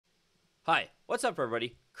Hi, what's up,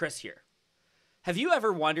 everybody? Chris here. Have you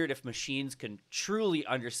ever wondered if machines can truly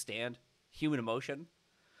understand human emotion?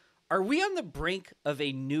 Are we on the brink of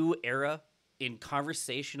a new era in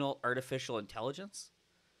conversational artificial intelligence?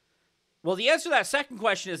 Well, the answer to that second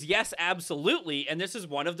question is yes, absolutely, and this is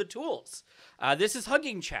one of the tools. This is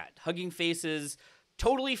HuggingChat, Hugging Face's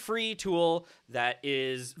totally free tool that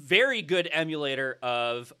is very good emulator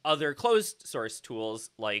of other closed source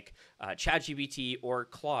tools like ChatGPT or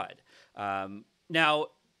Claude. Now,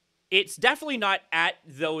 it's definitely not at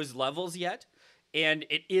those levels yet, and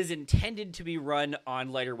it is intended to be run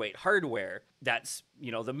on lighter weight hardware. That's,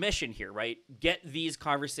 the mission here, right? Get these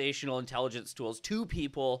conversational intelligence tools to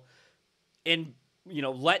people and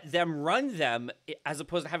let them run them, as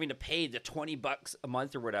opposed to having to pay the $20 a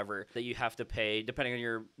month or whatever that you have to pay depending on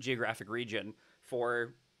your geographic region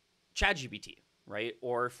for ChatGPT, right?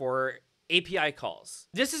 Or for API calls.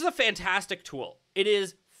 This is a fantastic tool. It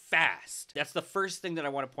is fast. That's the first thing that I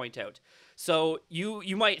want to point out. So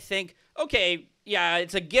you might think, okay, yeah,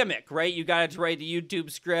 it's a gimmick, right? You got to write the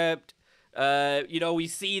YouTube script. We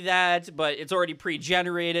see that, but it's already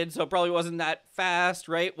pre-generated, so it probably wasn't that fast,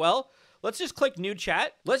 right? Well, let's just click new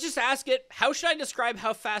chat. Let's just ask it, how should I describe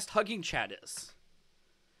how fast HuggingChat is?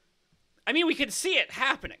 I mean, we can see it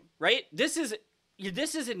happening, right? This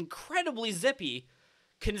is incredibly zippy,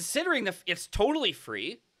 considering it's totally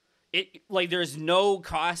free. There's no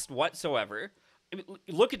cost whatsoever. I mean,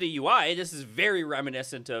 look at the UI. This is very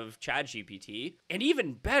reminiscent of ChatGPT. And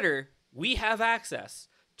even better, we have access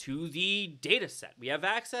to the data set. We have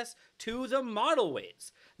access to the model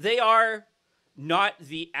weights. They are not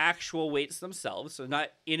the actual weights themselves, so not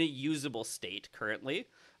in a usable state currently,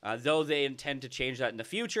 though they intend to change that in the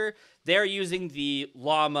future. They're using the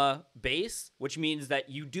Llama base, which means that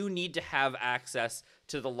you do need to have access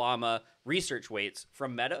to the Llama research weights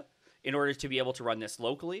from Meta in order to be able to run this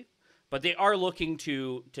locally. But they are looking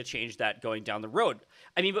to change that going down the road.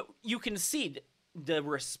 I mean, but you can see the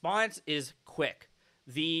response is quick.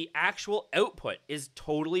 The actual output is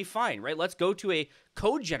totally fine, right? Let's go to a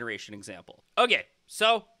code generation example. Okay,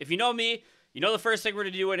 so if you know me, you know the first thing we're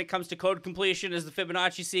going to do when it comes to code completion is the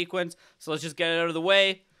Fibonacci sequence. So let's just get it out of the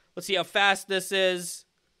way. Let's see how fast this is.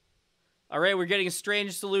 All right, we're getting a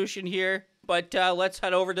strange solution here, but let's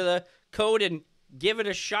head over to the code and give it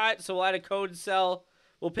a shot. So we'll add a code cell.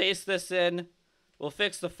 We'll paste this in. We'll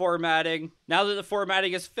fix the formatting. Now that the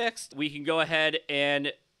formatting is fixed, we can go ahead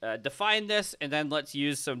and define this, and then let's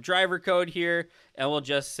use some driver code here, and we'll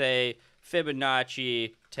just say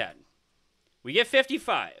Fibonacci 10. We get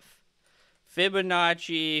 55.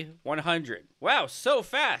 Fibonacci 100. Wow, so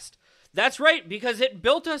fast. That's right, because it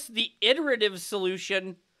built us the iterative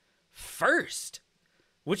solution first,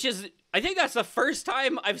 which is, I think that's the first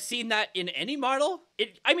time I've seen that in any model.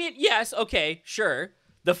 Yes, okay, sure.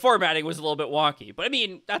 The formatting was a little bit wonky, but I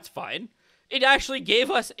mean, that's fine. It actually gave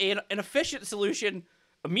us an efficient solution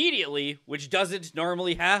immediately, which doesn't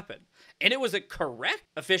normally happen. And it was a correct,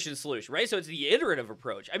 efficient solution, right? So it's the iterative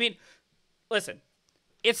approach. I mean, listen,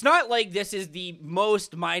 it's not like this is the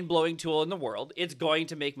most mind-blowing tool in the world. It's going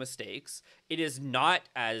to make mistakes. It is not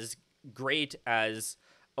as great as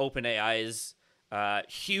OpenAI's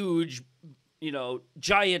huge,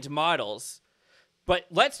 giant models. But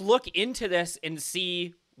let's look into this and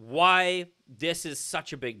see why this is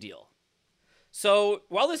such a big deal. So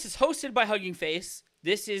while this is hosted by Hugging Face,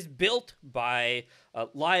 this is built by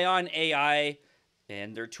LAION-AI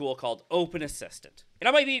and their tool called OpenAssistant. And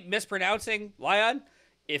I might be mispronouncing LAION.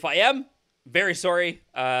 If I am, very sorry.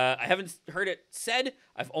 I haven't heard it said.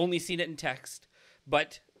 I've only seen it in text.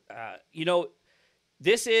 But,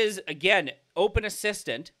 this is, again,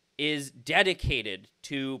 OpenAssistant is dedicated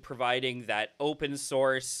to providing that open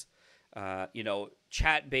source,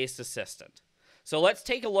 chat-based assistant. So let's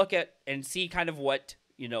take a look at and see kind of what,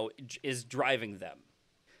 is driving them.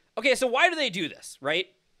 Okay, so why do they do this, right?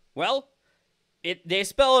 Well, they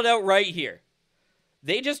spell it out right here.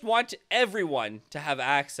 They just want everyone to have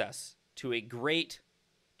access to a great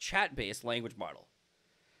chat-based language model.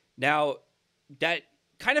 Now, that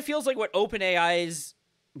kind of feels like what OpenAI's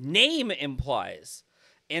name implies.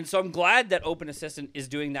 And so I'm glad that OpenAssistant is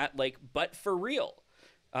doing that, but for real.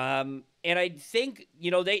 And I think,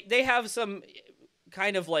 they have some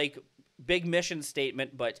kind of big mission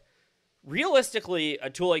statement, but realistically,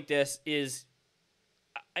 a tool like this is,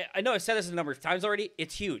 I know I've said this a number of times already,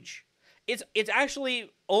 it's huge. It's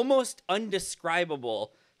actually almost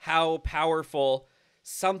undescribable how powerful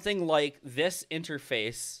something like this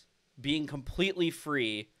interface being completely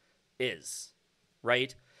free is,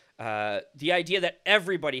 right? The idea that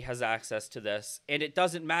everybody has access to this, and it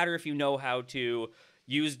doesn't matter if you know how to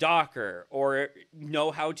use Docker, or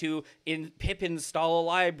know how to pip install a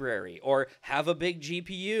library, or have a big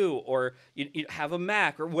GPU, or have a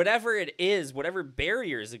Mac, or whatever it is, whatever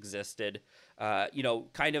barriers existed,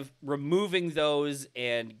 kind of removing those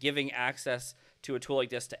and giving access to a tool like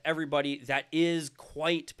this to everybody, that is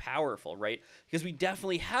quite powerful, right? Because we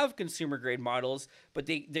definitely have consumer grade models, but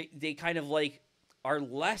they kind of like are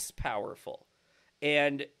less powerful,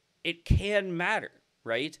 and it can matter,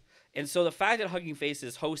 right? And so the fact that Hugging Face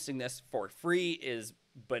is hosting this for free is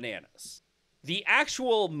bananas. The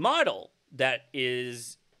actual model that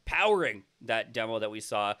is powering that demo that we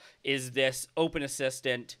saw is this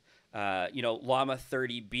OpenAssistant, Llama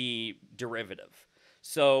 30B derivative.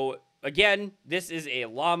 So again, this is a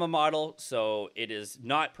llama model, so it is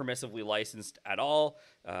not permissively licensed at all.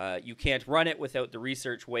 You can't run it without the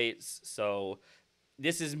research weights. So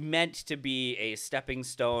this is meant to be a stepping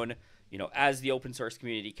stone. As the open source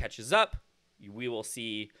community catches up, we will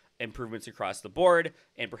see improvements across the board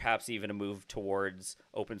and perhaps even a move towards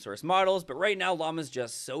open source models. But right now, Llama's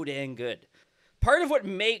just so dang good. Part of what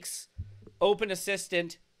makes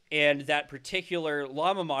OpenAssistant and that particular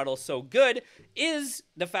Llama model so good is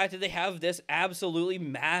the fact that they have this absolutely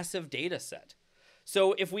massive data set.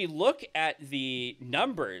 So if we look at the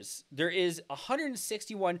numbers, there is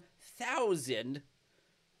 161,000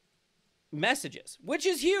 messages, which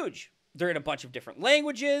is huge. They're in a bunch of different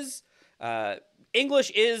languages.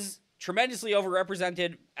 English is tremendously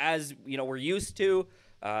overrepresented, as we're used to.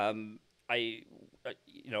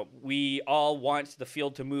 We all want the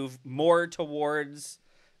field to move more towards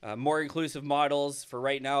more inclusive models. For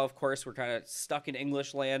right now, of course, we're kind of stuck in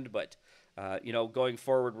English land, but going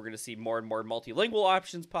forward, we're going to see more and more multilingual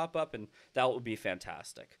options pop up, and that will be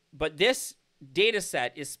fantastic. But this data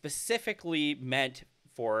set is specifically meant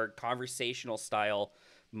for conversational style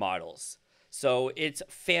models. So it's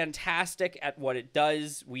fantastic at what it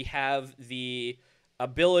does. We have the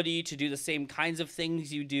ability to do the same kinds of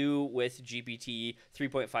things you do with GPT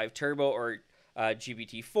 3.5 Turbo or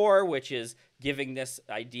GPT-4, which is giving this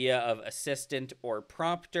idea of assistant or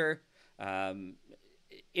prompter. In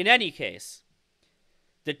any case,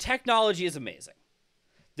 the technology is amazing.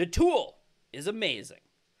 The tool is amazing.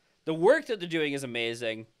 The work that they're doing is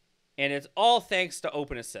amazing. And it's all thanks to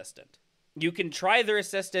OpenAssistant. You can try their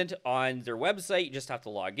assistant on their website. You just have to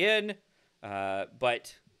log in.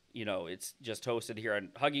 But, it's just hosted here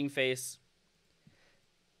on Hugging Face.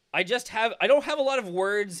 I don't have a lot of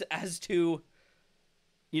words as to,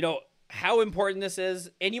 how important this is.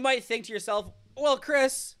 And you might think to yourself, well,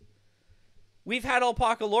 Chris, we've had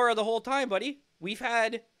Alpaca Laura the whole time, buddy. We've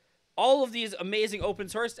had all of these amazing open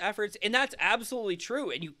source efforts, and that's absolutely true.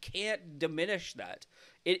 And you can't diminish that.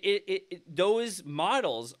 Those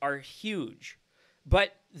models are huge,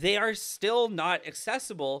 but they are still not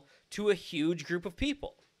accessible to a huge group of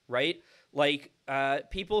people, right? Like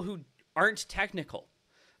people who aren't technical,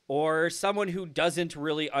 or someone who doesn't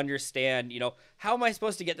really understand, how am I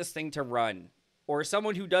supposed to get this thing to run? Or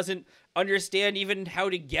someone who doesn't understand even how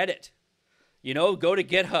to get it. Go to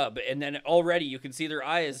GitHub, and then already you can see their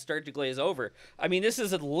eyes start to glaze over. I mean, this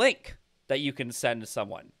is a link that you can send to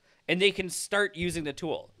someone, and they can start using the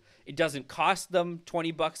tool. It doesn't cost them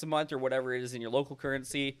 $20 a month or whatever it is in your local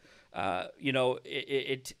currency.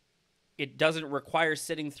 It doesn't require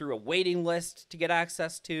sitting through a waiting list to get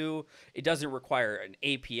access to. It doesn't require an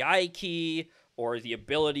API key or the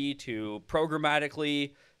ability to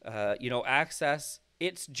programmatically, access.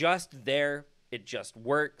 It's just there. It just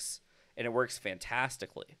works, and it works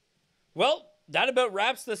fantastically. Well, that about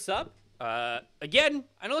wraps this up. Again,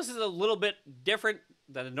 I know this is a little bit different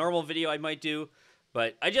than a normal video I might do,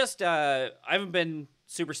 but I haven't been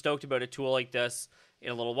super stoked about a tool like this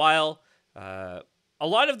in a little while. A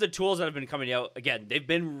lot of the tools that have been coming out, again, they've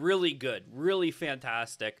been really good, really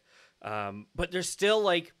fantastic, but they're still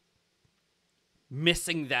like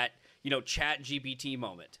missing that, ChatGPT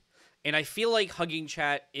moment. And I feel like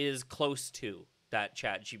HuggingChat is close to that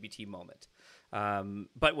ChatGPT moment,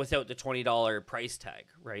 but without the $20 price tag,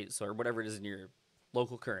 right? So, or whatever it is in your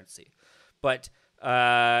local currency. But,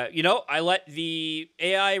 I let the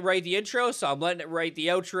AI write the intro, so I'm letting it write the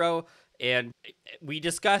outro. And we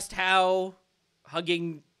discussed how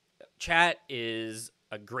HuggingChat is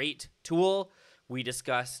a great tool. We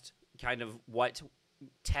discussed kind of what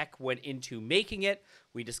tech went into making it.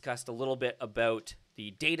 We discussed a little bit about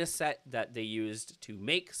the data set that they used to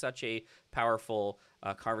make such a powerful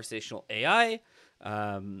conversational AI.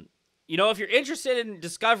 If you're interested in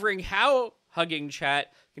discovering how HuggingChat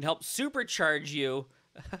can help supercharge you,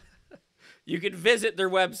 you can visit their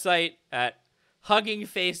website at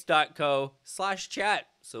huggingface.co/chat.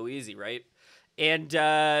 So easy, right? And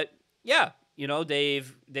You know,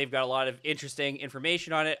 they've got a lot of interesting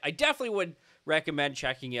information on it. I definitely would recommend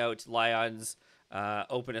checking out LAION's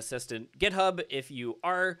OpenAssistant GitHub if you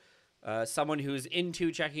are someone who's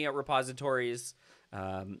into checking out repositories.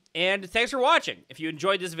 And thanks for watching. If you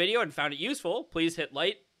enjoyed this video and found it useful, please hit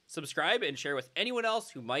like, subscribe, and share with anyone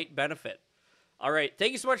else who might benefit. All right,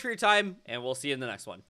 thank you so much for your time, and we'll see you in the next one.